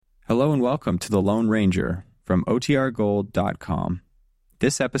Hello and welcome to The Lone Ranger from OTRGold.com.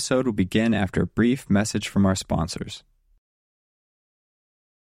 This episode will begin after a brief message from our sponsors.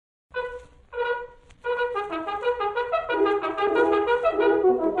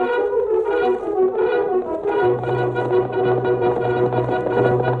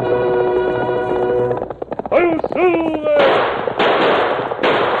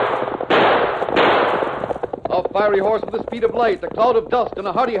 A fiery horse with the speed of light, a cloud of dust, and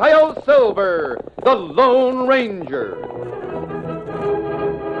a hearty hi-yo silver, the Lone Ranger.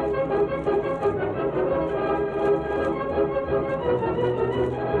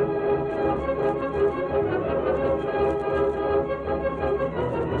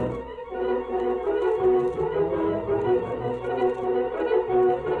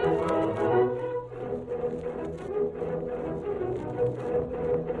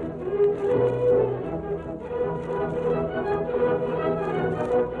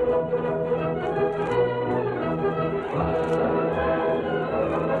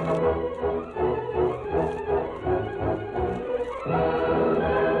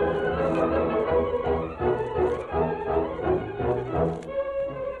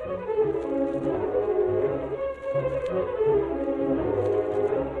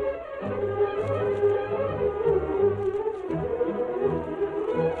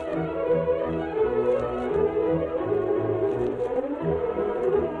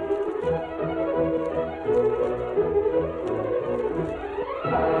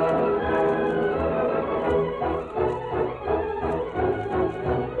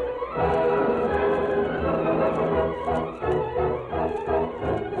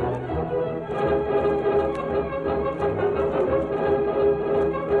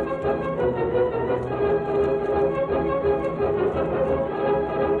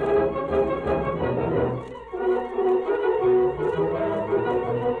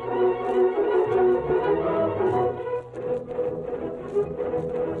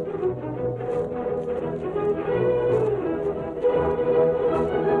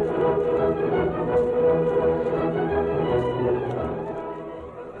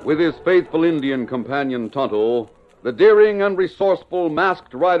 With his faithful Indian companion Tonto, the daring and resourceful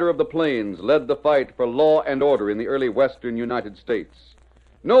masked rider of the plains led the fight for law and order in the early western United States.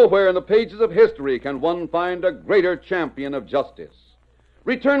 Nowhere in the pages of history can one find a greater champion of justice.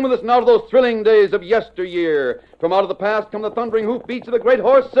 Return with us now to those thrilling days of yesteryear. From out of the past come the thundering hoofbeats of the great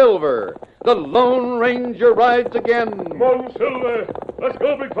horse Silver. The Lone Ranger rides again. Come on, Silver. Let's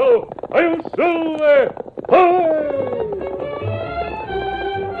go, big fellow. I'm Silver. Hi!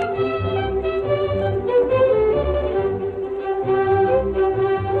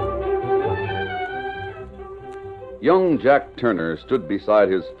 Young Jack Turner stood beside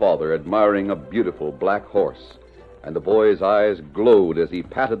his father, admiring a beautiful black horse, and the boy's eyes glowed as he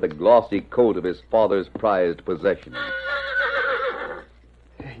patted the glossy coat of his father's prized possession.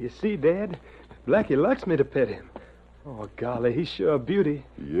 You see, Dad, Blacky likes me to pet him. Oh, golly, he's sure a beauty.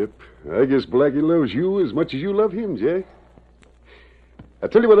 Yep. I guess Blacky loves you as much as you love him, Jack. I'll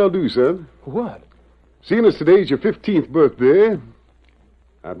tell you what I'll do, son. What? Seeing as today's your 15th birthday,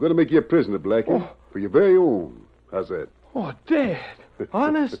 I'm going to make you a present of Blacky for your very own. How's that? Oh, Dad.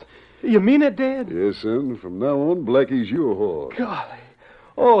 Honest? You mean it, Dad? Yes, son. From now on, Blacky's your horse. Golly.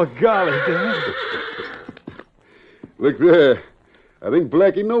 Oh, golly, Dad. Look there. I think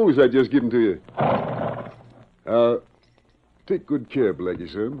Blacky knows I just give him to you. Take good care, Blacky,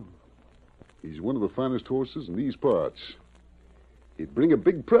 son. He's one of the finest horses in these parts. He'd bring a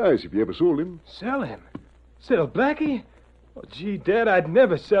big price if you ever sold him. Sell him? Sell Blacky? Oh, gee, Dad, I'd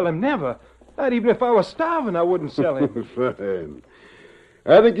never sell him, never. Not even if I was starving, I wouldn't sell him. Fine.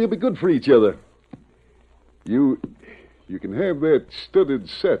 I think you'll be good for each other. You can have that studded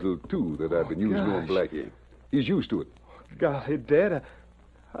saddle, too, that I've been using on Blacky. He's used to it. Golly, Dad,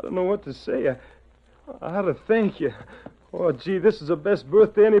 I don't know what to say. I ought to thank you. Oh, gee, this is the best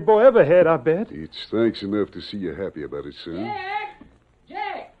birthday any boy ever had, I bet. It's thanks enough to see you happy about it, son.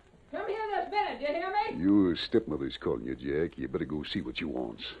 Jack! Come here this minute, you hear me? Your stepmother's calling you, Jack. You better go see what she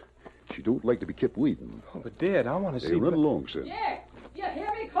wants. She don't like to be kept waiting. Oh, but, Dad, I want to see... Hey, run along, son. Jack! You hear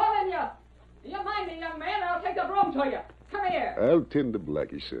me calling you? You mind me, young man, I'll take the broom to you. Come here. I'll tend to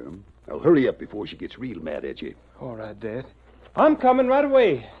Blacky, son. Now, hurry up before she gets real mad at you. All right, Dad. I'm coming right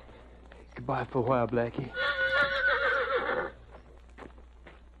away. Goodbye for a while, Blacky.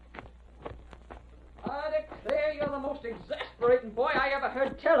 I declare you're the most exasperating boy I ever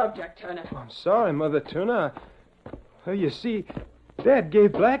heard tell of, Jack Turner. I'm sorry, Mother Turner. Well, you see, Dad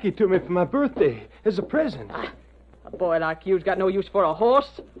gave Blacky to me for my birthday as a present. A boy like you's got no use for a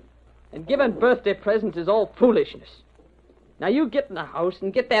horse. And giving birthday presents is all foolishness. Now you get in the house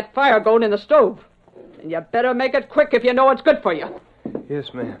and get that fire going in the stove. And you better make it quick if you know it's good for you.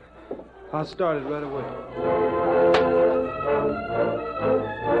 Yes, ma'am. I'll start it right away.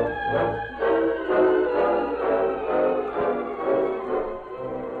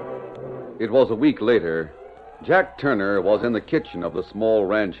 It was a week later. Jack Turner was in the kitchen of the small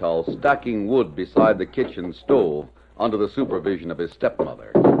ranch house, stacking wood beside the kitchen stove under the supervision of his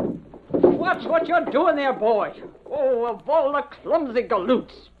stepmother. Watch what you're doing there, boy. Oh, of all the clumsy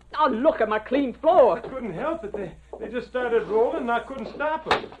galoots. Now look at my clean floor. I couldn't help it. They just started rolling and I couldn't stop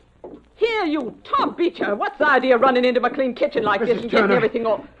them. Here, you Tom Beecher. What's the idea of running into my clean kitchen like this and getting everything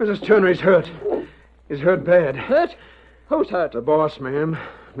all... Mrs. Turner, he's hurt. He's hurt bad. Hurt? Who's hurt? The boss, ma'am.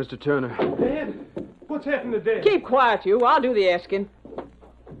 Mr. Turner. Dad, what's happened to Dad? Keep quiet, you. I'll do the asking.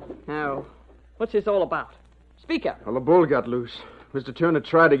 Now, what's this all about? Speak up. Well, the bull got loose. Mr. Turner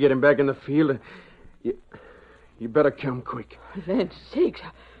tried to get him back in the field. You better come quick. Land's sakes.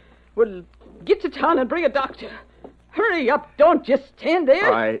 Well, get to town and bring a doctor. Hurry up. Don't just stand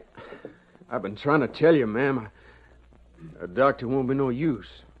there. I've been trying to tell you, ma'am. A doctor won't be no use.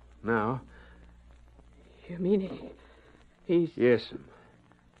 Now. You mean he's... Yes, ma'am.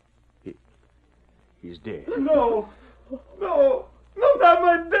 He's dead. No, not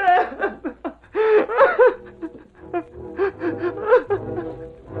my dad.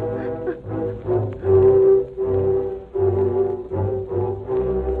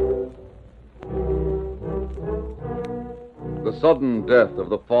 The sudden death of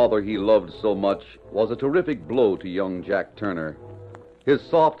the father he loved so much was a terrific blow to young Jack Turner. His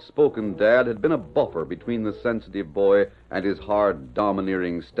soft-spoken dad had been a buffer between the sensitive boy and his hard,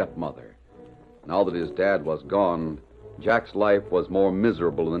 domineering stepmother. Now that his dad was gone, Jack's life was more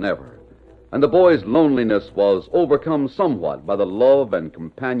miserable than ever, and the boy's loneliness was overcome somewhat by the love and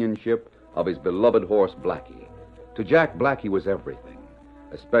companionship of his beloved horse, Blacky. To Jack, Blacky was everything,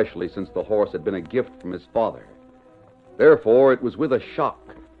 especially since the horse had been a gift from his father. Therefore, it was with a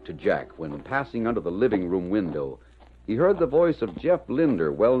shock to Jack when, passing under the living room window, he heard the voice of Jeff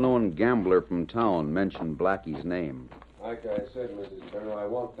Linder, well-known gambler from town, mention Blacky's name. Like I said, Mrs. Turner, I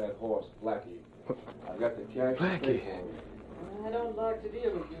want that horse, Blacky. I've got the cash to pay for him. I don't like to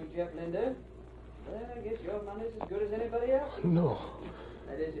deal with you, Jeff Linder. But I guess your money's as good as anybody else's. No.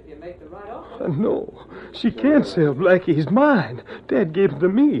 That is, if you make the right offer. No. She can't sell Blacky. He's mine. Dad gave him to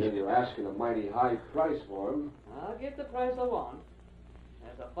me. And you're asking a mighty high price for him. I'll get the price I want.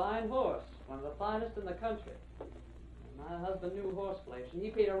 That's a fine horse, one of the finest in the country. My husband knew horse flesh, and he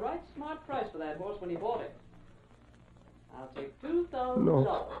paid a right smart price for that horse when he bought it. I'll take $2,000.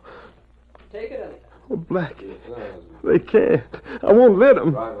 No. Take it anytime. Oh, Blacky. They can't. I won't let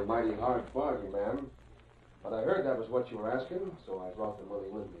them. Drive a mighty hard bargain, ma'am. But I heard that was what you were asking, so I brought the money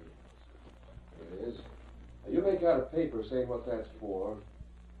with me. Here it is. Now, you make out a paper saying what that's for.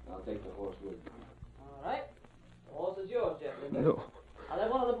 I'll take the horse with me. All right. The horse is yours, Jeff Linder. No. I'll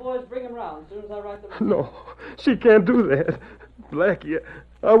have one of the boys bring him round as soon as I write the receipt. No. She can't do that. Blacky,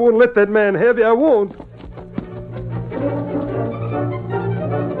 I won't let that man have you. I won't.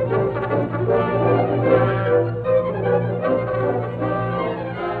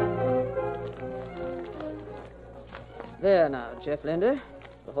 There now, Jeff Linder.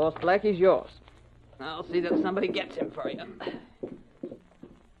 The horse Blacky's yours. I'll see that somebody gets him for you.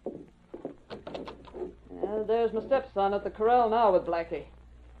 There's my stepson at the corral now with Blacky.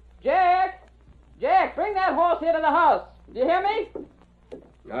 Jack! Jack, bring that horse here to the house. Do you hear me?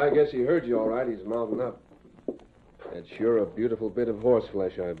 I guess he heard you all right. He's mounting up. That's sure a beautiful bit of horse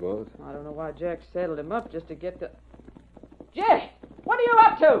flesh I bought. I don't know why Jack saddled him up just to get the... Jack! What are you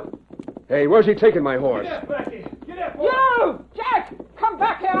up to? Hey, where's he taking my horse? Get that, Blacky. Get that horse. You! Jack! Come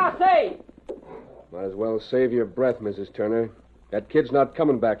back here, I say! Might as well save your breath, Mrs. Turner. That kid's not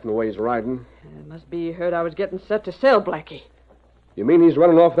coming back from the way he's riding. It must be he heard I was getting set to sell Blacky. You mean he's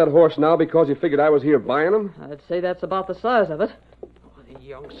running off that horse now because he figured I was here buying him? I'd say that's about the size of it. Oh, the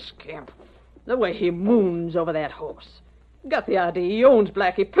young scamp. The way he moons over that horse. Got the idea he owns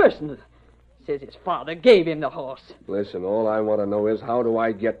Blacky personally. Says his father gave him the horse. Listen, all I want to know is how do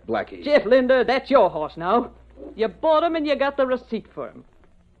I get Blacky? Jeff Linder, that's your horse now. You bought him and you got the receipt for him.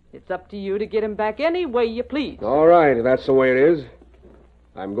 It's up to you to get him back any way you please. All right, if that's the way it is.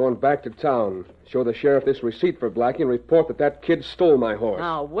 I'm going back to town, show the sheriff this receipt for Blacky, and report that kid stole my horse.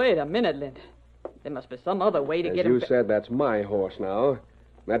 Now, wait a minute, Linder. There must be some other way to As get him you said, that's my horse now.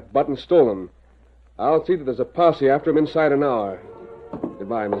 That button stole him. I'll see that there's a posse after him inside an hour.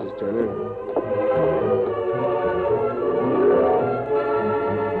 Goodbye, Mrs. Turner.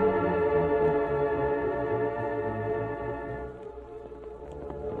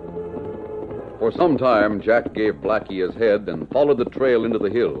 For For some time, Jack gave Blacky his head and followed the trail into the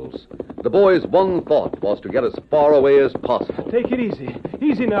hills. The boy's one thought was to get as far away as possible. Take it easy.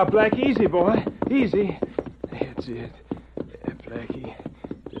 Easy now, Blacky. Easy, boy. Easy. That's it. Yeah, Blacky.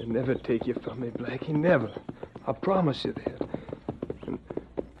 They'll never take you from me, Blacky. Never. I promise you that. And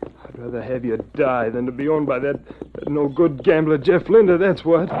I'd rather have you die than to be owned by that no-good gambler Jeff Linder, that's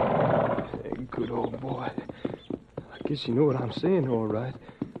what. Hey, good old boy. I guess you know what I'm saying, all right.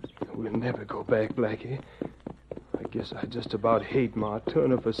 We'll never go back, Blacky. I guess I just about hate Ma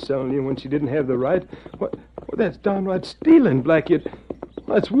Turner for selling you when she didn't have the right. What? Well, that's downright stealing, Blacky.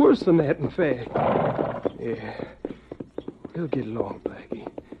 That's worse than that, in fact. Yeah. We'll get along, Blacky.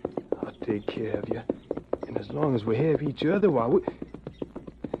 I'll take care of you. And as long as we have each other, why,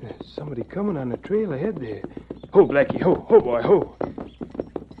 there's somebody coming on the trail ahead there. Ho, Blacky, ho, boy, ho.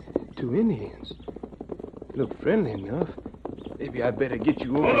 2 Indians. Look friendly enough. Maybe I better get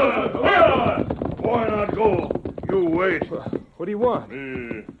you over. Why not go? You wait. What do you want?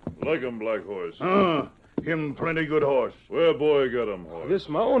 Me like him, Black Horse. Him plenty good horse. Where boy got him, horse? This is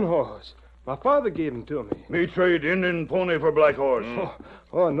my own horse. My father gave him to me. Me trade Indian pony for Black Horse.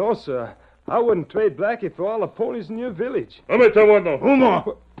 Oh, no, sir. I wouldn't trade Blacky for all the ponies in your village. What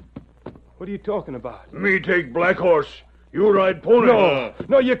What are you talking about? Me take Black Horse. You ride pony.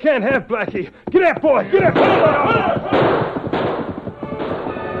 No, you can't have Blacky. Get up, boy. Get up.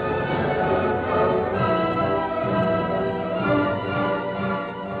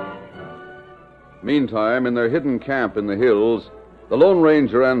 Meantime, in their hidden camp in the hills, the Lone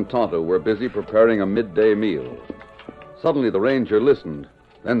Ranger and Tonto were busy preparing a midday meal. Suddenly, the ranger listened,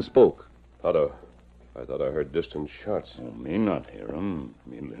 then spoke. Tonto, I thought I heard distant shots. Oh, me not hear 'em.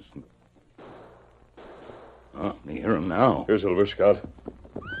 Me listen. Me hear 'em now. Here, Silver Scout.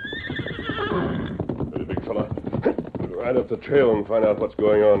 Ready, big fella. We'll ride up the trail and find out what's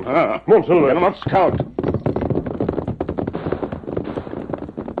going on. Come on, Silver. Get 'em up, Scout.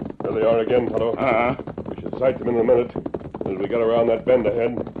 There they are again, Tonto. We should sight them in a minute as we get around that bend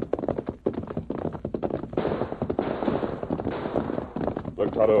ahead.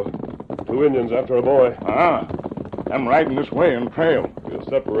 Look, Tonto. 2 Indians after a boy. I'm riding this way in trail. We'll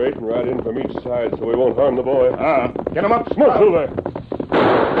separate and ride in from each side so we won't harm the boy. Get him up, Smoke, Silver.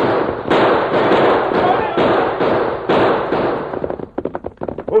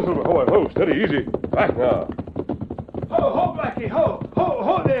 Ho, Silver. Ho, steady, easy. Back now. Ho, Blacky, ho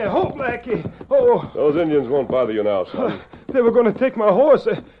there, ho, Blacky. Oh. Those Indians won't bother you now, son. They were going to take my horse.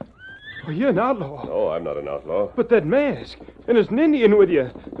 Oh, you're an outlaw. No, I'm not an outlaw. But that mask, and there's an Indian with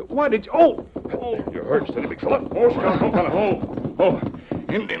you. Why did you... Oh. You're hurt, steady, big fella. Scout, don't fella.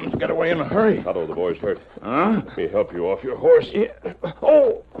 Indians get away in a hurry. Tonto, the boy's hurt. Let me help you off your horse. Yeah.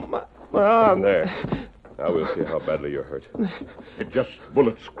 Oh, my arm. There. Now we'll see how badly you're hurt. It just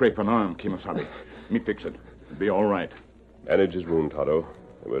bullet scrape an arm, Kimasabi. Me fix it. It'll be all right. Manage his wound, Tonto,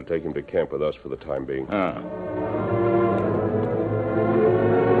 and we'll take him to camp with us for the time being.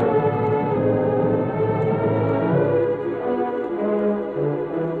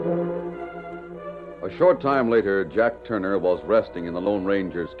 A short time later, Jack Turner was resting in the Lone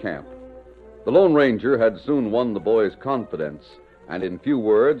Ranger's camp. The Lone Ranger had soon won the boy's confidence, and in few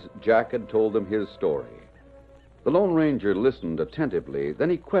words, Jack had told him his story. The Lone Ranger listened attentively, then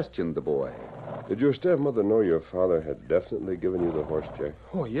he questioned the boy. Did your stepmother know your father had definitely given you the horse, Jack?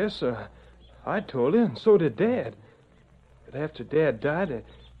 Oh, yes, sir. I told her, and so did Dad. But after Dad died,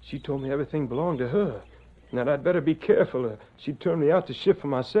 she told me everything belonged to her. And that I'd better be careful. She'd turn me out to shift for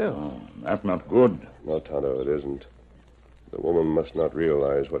myself. That's not good. No, Tonto, it isn't. The woman must not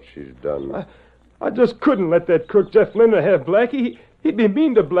realize what she's done. I just couldn't let that crook Jeff Linder have Blacky. He'd be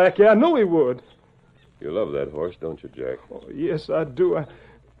mean to Blacky. I know he would. You love that horse, don't you, Jack? Oh, yes, I do.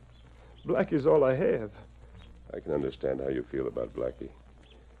 Blacky's all I have. I can understand how you feel about Blacky.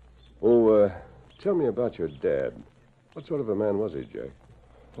 Oh, tell me about your dad. What sort of a man was he, Jack?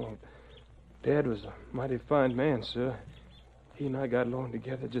 Well, Dad was a mighty fine man, sir. He and I got along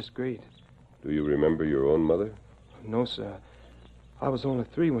together just great. Do you remember your own mother? No, sir. I was only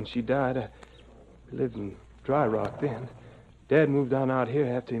 3 when she died. We lived in Dry Rock then. Dad moved on out here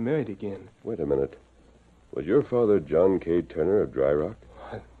after he married again. Wait a minute. Was your father John K. Turner of Dry Rock?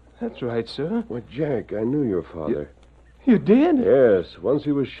 That's right, sir. Why, Jack, I knew your father. You did? Yes, once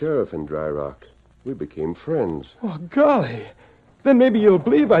he was sheriff in Dry Rock. We became friends. Oh, golly. Then maybe you'll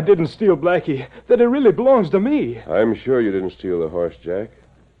believe I didn't steal Blacky, that it really belongs to me. I'm sure you didn't steal the horse, Jack.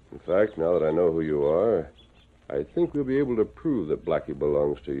 In fact, now that I know who you are, I think we'll be able to prove that Blacky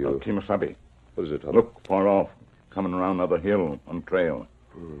belongs to you. Kimasabi. What is it, Tonto? Look, far off, coming around another hill on trail.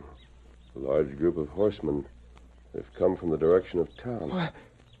 A large group of horsemen. They've come from the direction of town. Why,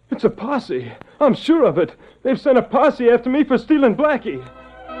 It's a posse. I'm sure of it. They've sent a posse after me for stealing Blacky.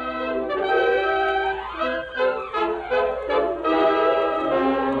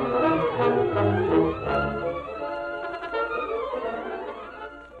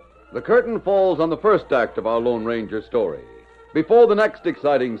 The curtain falls on the first act of our Lone Ranger story. Before the next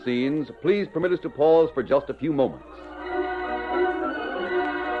exciting scenes, please permit us to pause for just a few moments.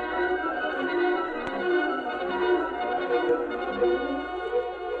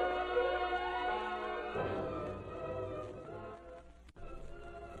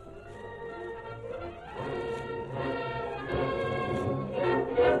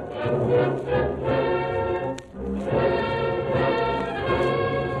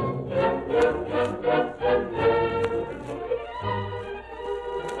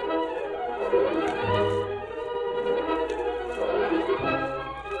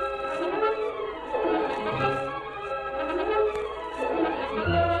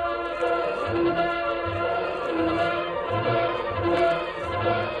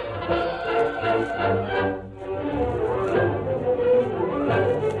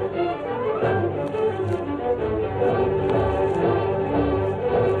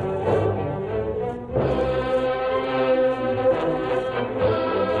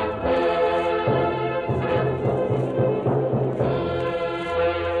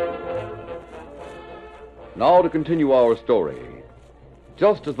 Now to continue our story.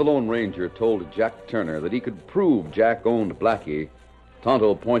 Just as the Lone Ranger told Jack Turner that he could prove Jack owned Blacky,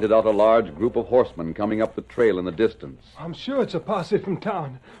 Tonto pointed out a large group of horsemen coming up the trail in the distance. I'm sure it's a posse from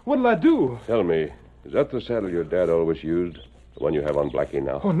town. What'll I do? Tell me, is that the saddle your dad always used? The one you have on Blacky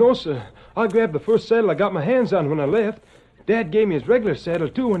now? Oh, no, sir. I grabbed the first saddle I got my hands on when I left. Dad gave me his regular saddle,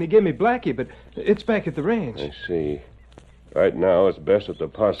 too, when he gave me Blacky, but it's back at the ranch. I see. Right now, it's best that the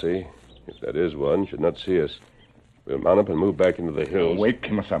posse, if that is one, should not see us. We'll mount up and move back into the hills. Wait,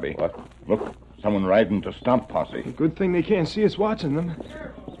 Kimasabi. What? Look, someone riding to stomp posse. Good thing they can't see us watching them.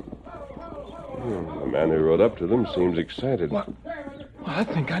 The man who rode up to them seems excited. What? Well, I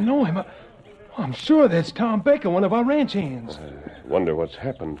think I know him. I'm sure that's Tom Baker, one of our ranch hands. I wonder what's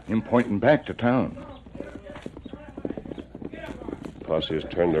happened. Him pointing back to town. Posse has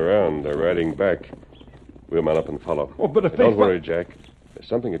turned around. They're riding back. We'll mount up and follow. Oh, but if Don't worry, Jack. There's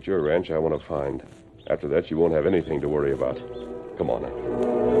something at your ranch I want to find. After that, you won't have anything to worry about. Come on now.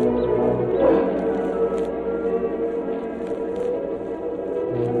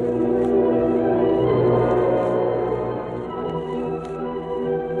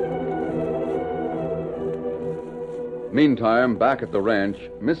 Meantime, back at the ranch,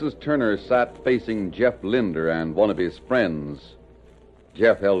 Mrs. Turner sat facing Jeff Linder and one of his friends.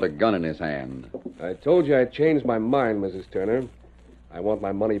 Jeff held a gun in his hand. I told you I'd changed my mind, Mrs. Turner. I want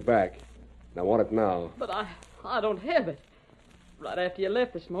my money back. And I want it now. But I don't have it. Right after you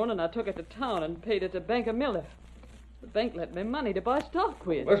left this morning, I took it to town and paid it to Banker Miller. The bank lent me money to buy stock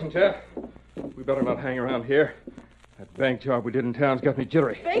with. Listen, Jeff. We better not hang around here. That bank job we did in town's got me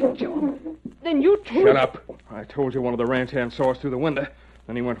jittery. Bank job? Then you told... Shut up. I told you one of the ranch hands saw us through the window.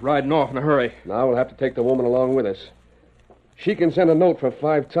 Then he went riding off in a hurry. Now we'll have to take the woman along with us. She can send a note for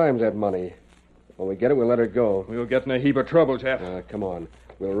 5 times that money. When we get it, we'll let her go. We'll get in a heap of trouble, Jeff. Come on.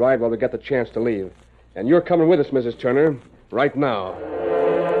 We'll ride while we get the chance to leave. And you're coming with us, Mrs. Turner, right now.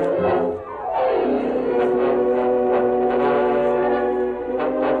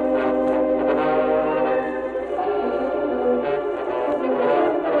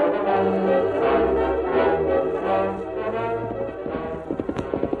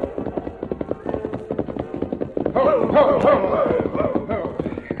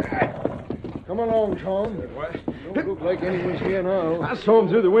 Come along, Tom. What? Don't look like anyone's here now. I saw him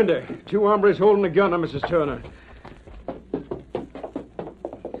through the window. 2 hombres holding a gun on Mrs. Turner.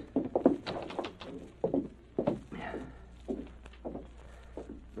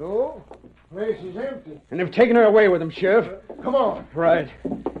 No, place is empty. And they've taken her away with them, Sheriff. Come on. Right.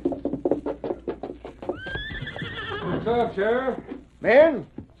 What's up, Sheriff? Men,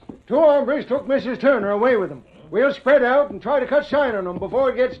 2 hombres took Mrs. Turner away with them. We'll spread out and try to cut shine on them before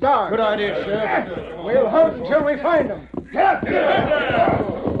it gets dark. Good idea, Sheriff. We'll hunt until we find them.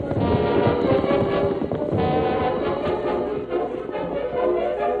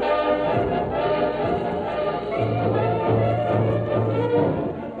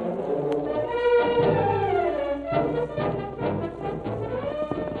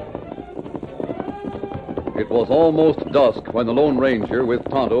 It was almost dusk when the Lone Ranger, with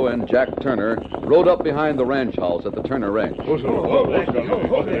Tonto and Jack Turner, rode up behind the ranch house at the Turner Ranch.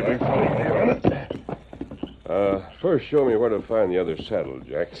 First, show me where to find the other saddle,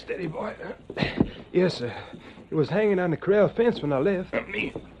 Jack. Steady, boy. Yes, sir. It was hanging on the corral fence when I left.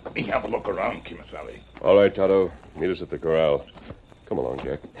 Me. Let me have a look around, Kimasabi. All right, Tonto. Meet us at the corral. Come along,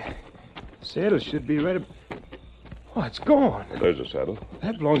 Jack. Saddle should be ready. Oh, it's gone. There's a saddle.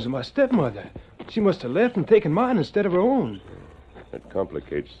 That belongs to my stepmother. She must have left and taken mine instead of her own. That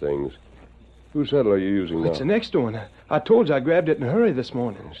complicates things. Whose saddle are you using now? It's the next one. I told you I grabbed it in a hurry this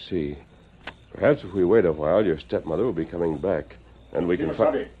morning. I see. Perhaps if we wait a while, your stepmother will be coming back. And we can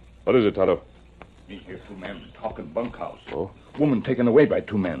find... What is it, Tonto? Me hear two men talking bunkhouse. Oh? Woman taken away by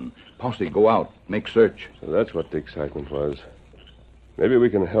two men. Posse go out, make search. So that's what the excitement was. Maybe we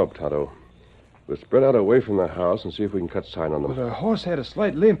can help, Tonto. We'll spread out away from the house and see if we can cut sign on them. Well, the horse had a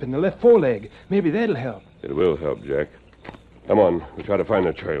slight limp in the left foreleg. Maybe that'll help. It will help, Jack. Come on. We'll try to find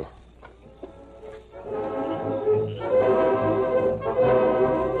the trail.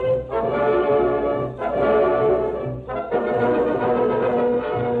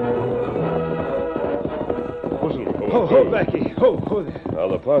 Ho, Blacky. Ho there. Now,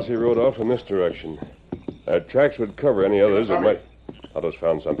 the posse rode off in this direction. Our tracks would cover any others that might... Otto's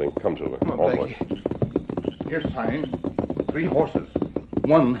found something. Come, Silver. Come on, boy. Here's sign. 3 horses.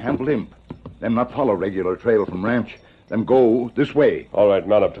 One have limp. Them not follow regular trail from ranch. Them go this way. All right,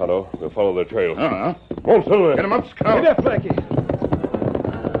 mount up, Tonto. We'll follow the trail. Uh-huh. Come on, Silver. Get him up, Scout. Get up, Blacky.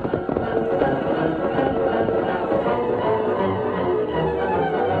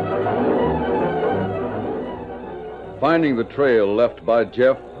 Finding the trail left by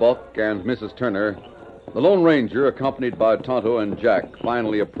Jeff, Buck, and Mrs. Turner, the Lone Ranger, accompanied by Tonto and Jack,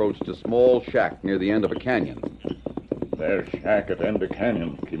 finally approached a small shack near the end of a canyon. There's shack at end of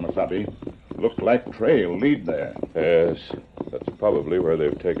canyon, Kimasabi. Look like trail lead there. Yes, that's probably where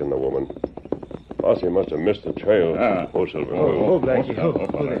they've taken the woman. Posse must have missed the trail. Oh, Silver. Oh, Blacky. Ho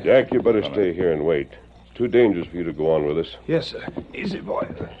there. Jack, you better stay here and wait. It's too dangerous for you to go on with us. Yes, sir. Easy, boy.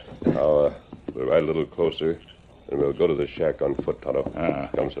 Now, we'll ride a little closer, and we'll go to the shack on foot, Tonto.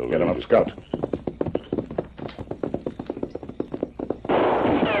 Come, Silver. Get him up, Scout.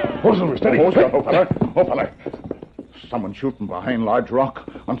 Oh, Silver, steady. Oh, Scout. Oh, fella. Someone shooting behind large rock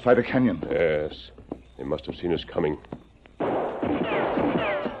on side of canyon. Yes. They must have seen us coming.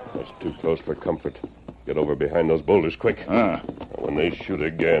 That's too close for comfort. Get over behind those boulders, quick. When they shoot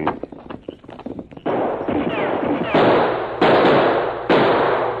again...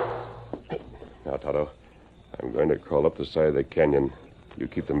 Now, Tonto, I'm going to crawl up the side of the canyon. You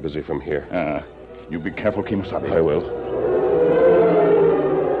keep them busy from here. You be careful, Kimasabi. I will.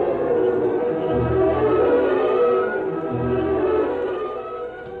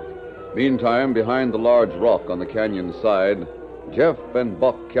 Meantime, behind the large rock on the canyon side, Jeff and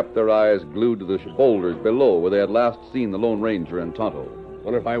Buck kept their eyes glued to the boulders below where they had last seen the Lone Ranger and Tonto.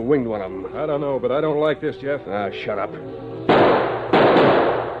 Wonder if I winged one of them. I don't know, but I don't like this, Jeff. Shut up. They're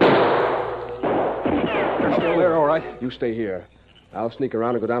still there, all right. You stay here. I'll sneak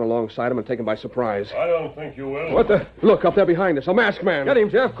around and go down alongside them and take them by surprise. I don't think you will. What the? Look, up there behind us, a masked man. Get him,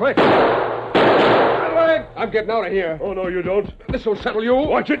 Jeff, quick. I'm getting out of here. Oh, no, you don't. This will settle you.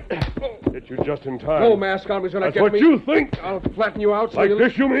 Watch it. Get you just in time. No mask on me's gonna That's get what me. you think. I'll flatten you out so Like you'll...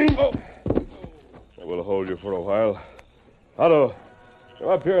 this, you mean? Oh. I will hold you for a while. Otto, come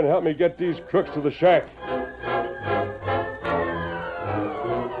up here and help me get these crooks to the shack.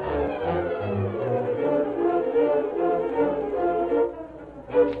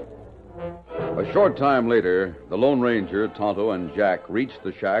 A short time later, the Lone Ranger, Tonto, and Jack reached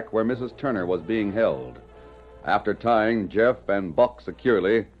the shack where Mrs. Turner was being held. After tying Jeff and Buck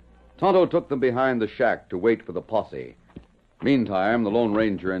securely, Tonto took them behind the shack to wait for the posse. Meantime, the Lone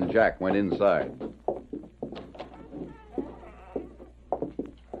Ranger and Jack went inside.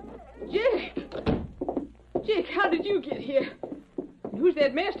 Jake, how did you get here? And who's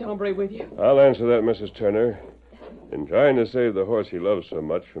that masked hombre with you? I'll answer that, Mrs. Turner. In trying to save the horse he loves so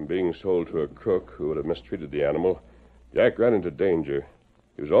much from being sold to a crook who would have mistreated the animal, Jack ran into danger.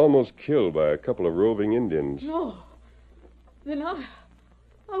 He was almost killed by a couple of roving Indians. No. Then I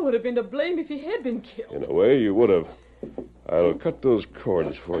would have been to blame if he had been killed. In a way, you would have. I'll cut those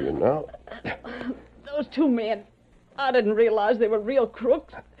cords for you now. Those two men, I didn't realize they were real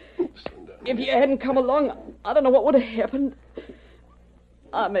crooks. If you hadn't come along, I don't know what would have happened.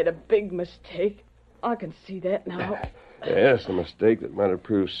 I made a big mistake. I can see that now. Yes, a mistake that might have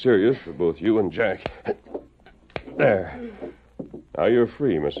proved serious for both you and Jack. There. Now you're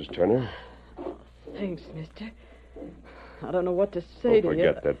free, Mrs. Turner. Thanks, mister. I don't know what to say to you.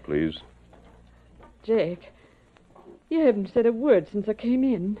 Forget that, please. Jack, you haven't said a word since I came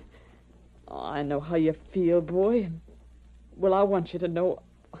in. Oh, I know how you feel, boy. Well, I want you to know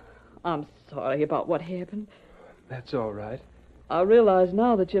I'm sorry about what happened. That's all right. I realize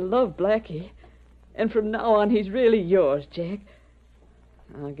now that you love Blacky. And from now on, he's really yours, Jack.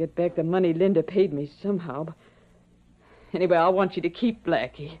 I'll get back the money Linda paid me somehow. Anyway, I want you to keep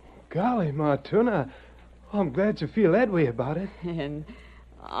Blacky. Golly, Ma Turner, I'm glad you feel that way about it. And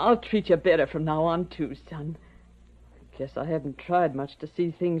I'll treat you better from now on, too, son. Guess I haven't tried much to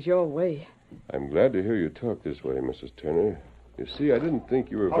see things your way. I'm glad to hear you talk this way, Mrs. Turner. You see, I didn't think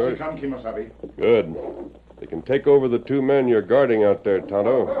you were very... Come, Kimasabi. Good. They can take over the 2 men you're guarding out there,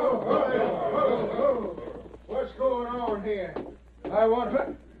 Tonto. What's going on here? I want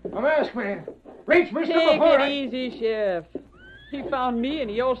a masked man. Reach, Mr. Take before it easy, Sheriff. He found me, and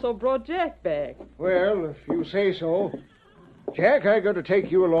he also brought Jack back. Well, if you say so. Jack, I got to take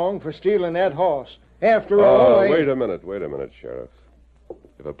you along for stealing that horse. After all, Wait a minute, Sheriff.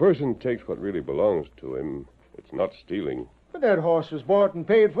 If a person takes what really belongs to him, it's not stealing. But that horse was bought and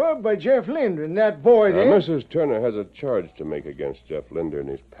paid for by Jeff Linder and that boy there. Mrs. Turner has a charge to make against Jeff Linder and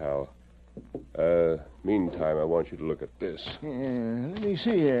his pal. Meantime, I want you to look at this. Yeah, let me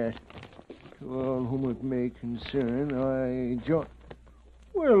see here. To all whom it may concern, I join...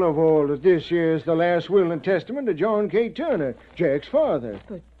 Well, of all that, this here's the last will and testament of John K. Turner, Jack's father.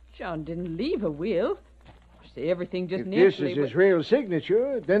 But John didn't leave a will. See, everything just If this naturally... is his real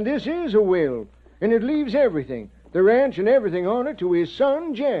signature, then this is a will. And it leaves everything, the ranch and everything on it, to his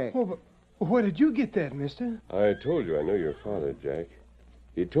son, Jack. Oh, but where did you get that, mister? I told you I knew your father, Jack.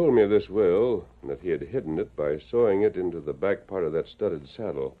 He told me of this will, and that he had hidden it by sewing it into the back part of that studded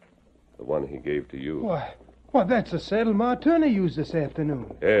saddle, the one he gave to you. Why, that's the saddle Ma Turner used this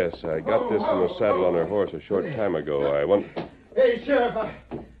afternoon. Yes, I got this from the saddle on her horse a short time ago. I went... Hey, Sheriff,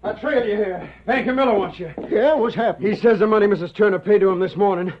 I trailed you here. Banker Miller wants you. Yeah, what's happening? He says the money Mrs. Turner paid to him this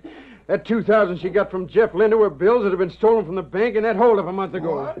morning, that $2,000 she got from Jeff Linder, were bills that had been stolen from the bank in that holdup a month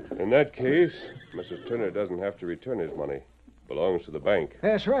ago. What? In that case, Mrs. Turner doesn't have to return his money. It belongs to the bank.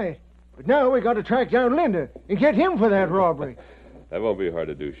 That's right. But now we got to track down Linder and get him for that robbery. That won't be hard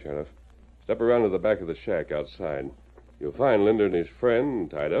to do, Sheriff. Step around to the back of the shack outside. You'll find Linder and his friend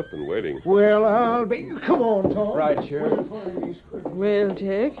tied up and waiting. Well, I'll be... Come on, Tom. Right, Sheriff. Well,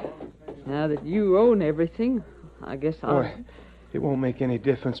 Jack, now that you own everything, I guess I'll... Boy, it won't make any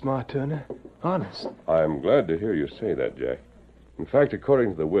difference, Ma Turner. Honest. I'm glad to hear you say that, Jack. In fact,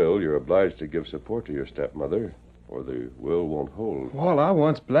 according to the will, you're obliged to give support to your stepmother, or the will won't hold. All I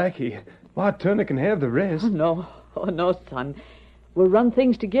want's Blacky. Ma Turner can have the rest. No, son. We'll run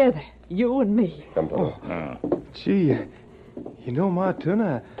things together, you and me. Come, Tonto. Gee, you know, Ma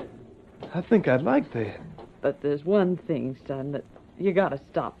Turner, I think I'd like that. But there's one thing, son, that you gotta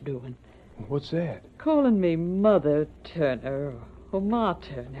stop doing. What's that? Calling me Mother Turner or Ma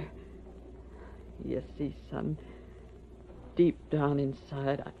Turner. You see, son, deep down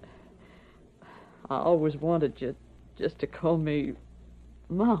inside, I always wanted you just to call me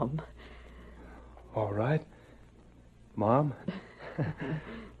Mom. All right. Mom.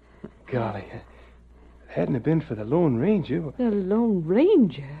 Golly, hadn't it been for the Lone Ranger... The Lone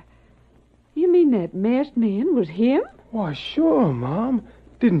Ranger? You mean that masked man was him? Why, sure, Mom.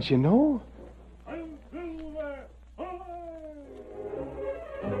 Didn't you know?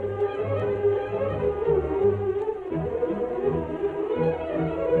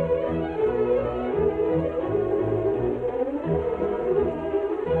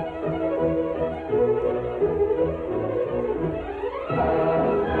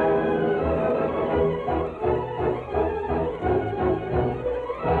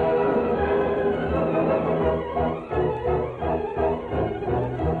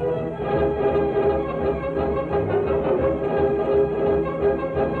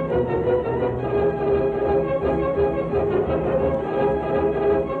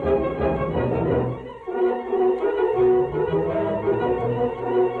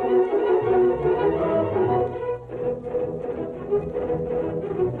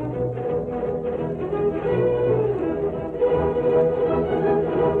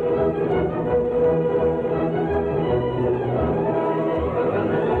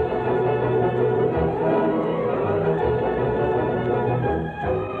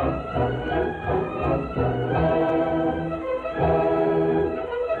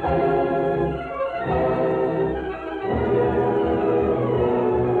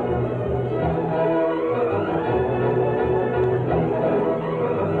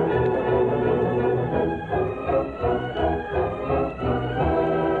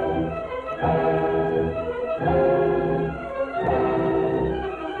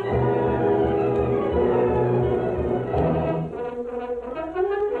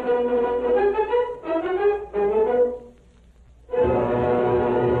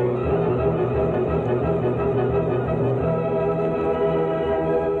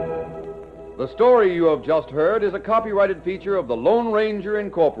 The story you have just heard is a copyrighted feature of the Lone Ranger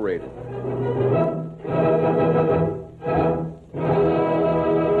Incorporated.